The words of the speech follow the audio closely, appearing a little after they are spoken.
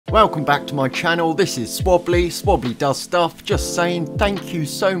Welcome back to my channel. This is Swobbly. Swobbly does stuff. Just saying thank you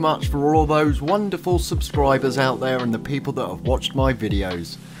so much for all those wonderful subscribers out there and the people that have watched my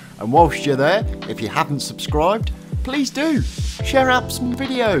videos. And whilst you're there, if you haven't subscribed, please do. Share out some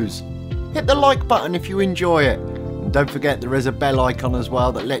videos. Hit the like button if you enjoy it. And don't forget there is a bell icon as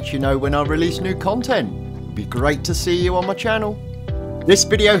well that lets you know when I release new content. It'd be great to see you on my channel. This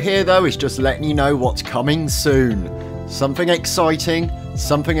video here though is just letting you know what's coming soon. Something exciting,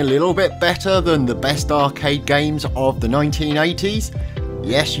 something a little bit better than the best arcade games of the 1980s.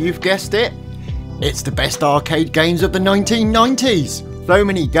 Yes, you've guessed it. It's the best arcade games of the 1990s. So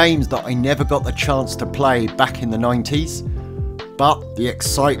many games that I never got the chance to play back in the 90s. But the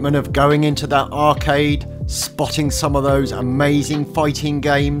excitement of going into that arcade, spotting some of those amazing fighting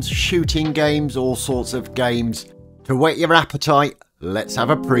games, shooting games, all sorts of games. To whet your appetite, let's have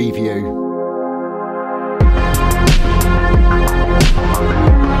a preview.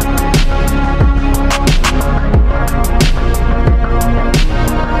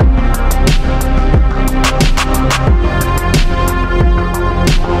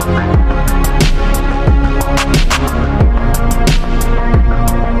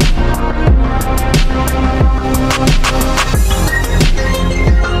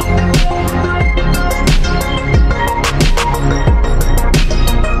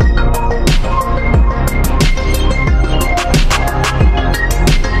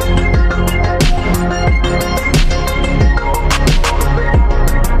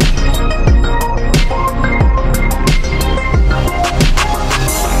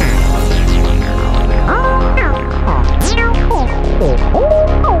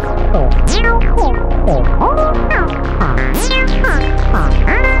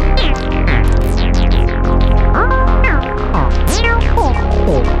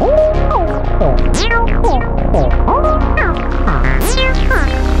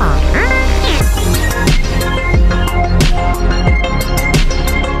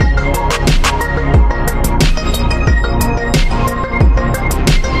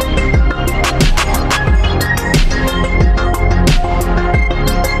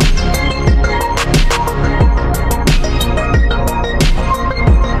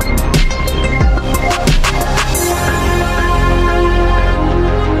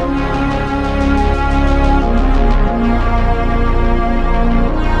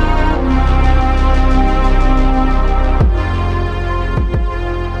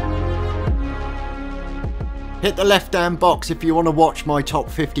 Hit the left hand box if you want to watch my top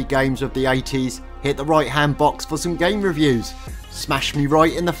 50 games of the 80s. Hit the right hand box for some game reviews. Smash me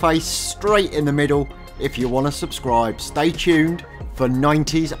right in the face, straight in the middle if you want to subscribe. Stay tuned for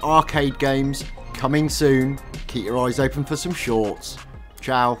 90s arcade games coming soon. Keep your eyes open for some shorts.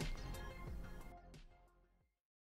 Ciao.